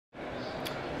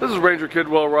This is Ranger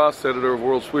Kidwell-Ross, editor of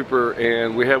World Sweeper,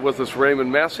 and we have with us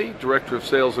Raymond Massey, Director of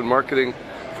Sales and Marketing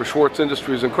for Schwarze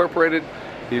Industries Incorporated.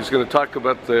 He's going to talk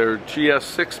about their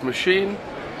GS6 machine,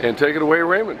 and take it away,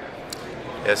 Raymond.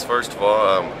 Yes, first of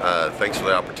all, thanks for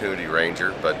the opportunity,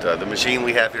 Ranger. But the machine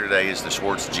we have here today is the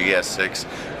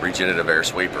SchwarzeGS6 Regenerative Air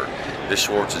Sweeper.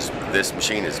 This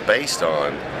machine is based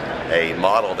on a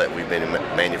model that we've been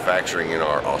manufacturing in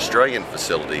our Australian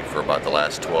facility for about the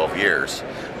last 12 years.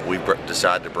 We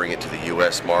decided to bring it to the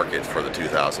U.S. market for the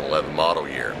 2011 model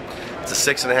year. It's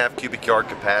a 6.5 cubic yard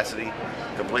capacity,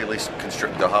 completely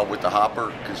with the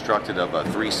hopper constructed of a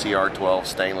 3CR12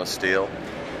 stainless steel.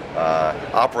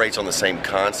 Operates on the same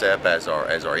concept as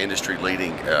our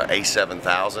industry-leading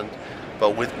A7000,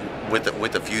 but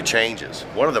with a few changes.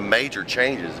 One of the major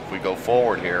changes, if we go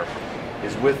forward here,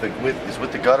 is with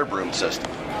the gutter broom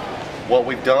system. What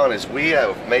we've done is we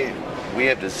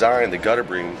have designed the gutter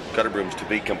brooms to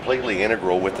be completely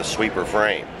integral with the sweeper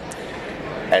frame,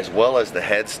 as well as the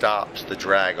head stops, the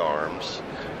drag arms.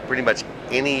 Pretty much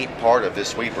any part of this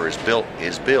sweeper is built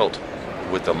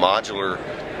with a modular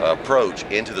approach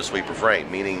into the sweeper frame,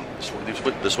 meaning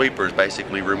the sweeper is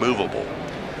basically removable.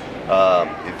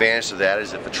 The advantage of that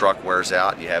is if a truck wears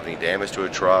out, you have any damage to a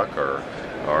truck, or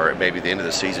maybe at the end of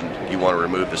the season you want to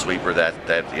remove the sweeper, that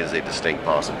is a distinct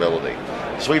possibility.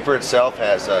 The sweeper itself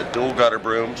has dual gutter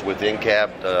brooms with in-cab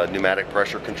pneumatic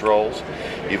pressure controls.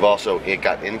 You've also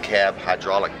got in-cab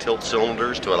hydraulic tilt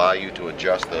cylinders to allow you to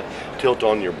adjust the tilt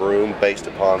on your broom based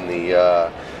upon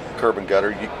the curb and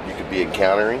gutter you could be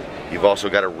encountering. You've also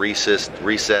got a recessed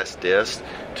disc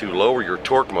to lower your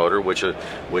torque motor, which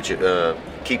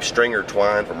keeps stringer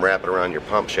twine from wrapping around your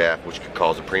pump shaft, which could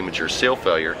cause a premature seal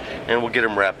failure, and will get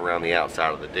them wrapped around the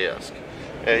outside of the disc.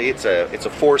 It's a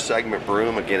 4-segment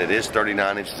broom. Again, it is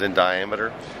 39 inches in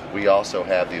diameter. We also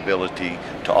have the ability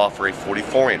to offer a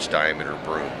 44-inch diameter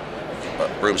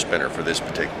broom spinner for this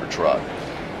particular truck.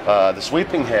 The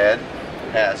sweeping head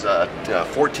has a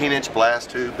 14-inch blast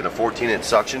tube and a 14-inch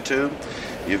suction tube.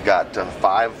 You've got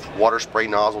 5 water spray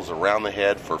nozzles around the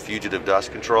head for fugitive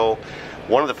dust control.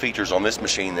 One of the features on this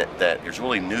machine that is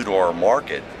really new to our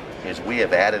market is we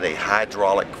have added a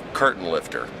hydraulic curtain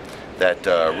lifter that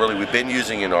really we've been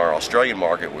using in our Australian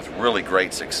market with really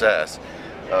great success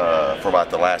for about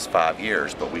the last 5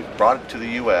 years. But we brought it to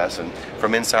the U.S., and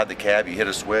from inside the cab you hit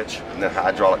a switch and the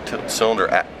hydraulic cylinder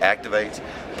activates,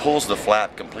 pulls the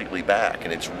flap completely back,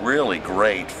 and it's really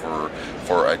great for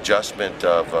adjustment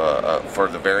of for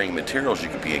the varying materials you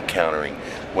could be encountering,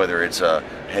 whether it's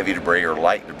heavy debris or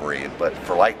light debris. But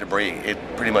for light debris, it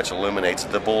pretty much eliminates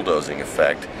the bulldozing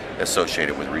effect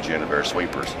associated with regenerative air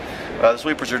sweepers. The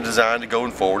sweepers are designed to go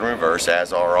in forward and reverse,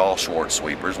 as are all Schwarze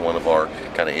sweepers, one of our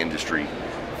kind of industry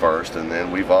first. And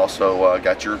then we've also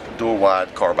got your dual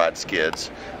wide carbide skids,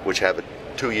 which have a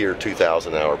 2-year,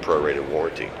 2,000-hour prorated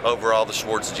warranty. Overall, the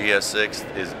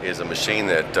SchwarzeGS6 is a machine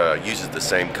that uses the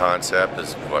same concept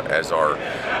as our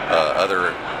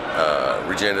other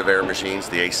regenerative air machines,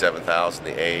 the A7000,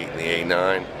 the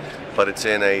A9, but it's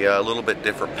in a little bit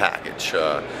different package.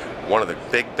 One of the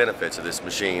big benefits of this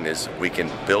machine is we can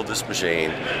build this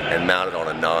machine and mount it on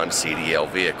a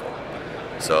non-CDL vehicle.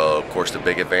 So, of course, the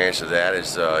big advantage of that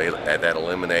is that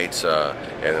eliminates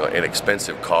an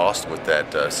expensive cost with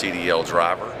that CDL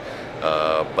driver,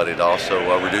 but it also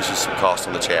reduces some cost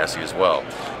on the chassis as well.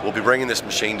 We'll be bringing this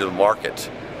machine to the market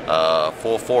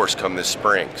full force come this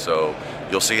spring. So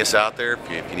you'll see us out there.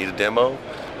 If you need a demo,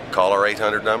 call our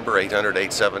 800 number,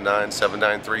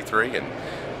 800-879-7933,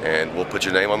 and we'll put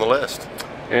your name on the list.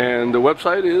 And the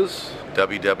website is?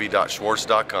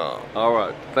 www.schwarze.com. All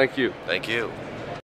right. Thank you. Thank you.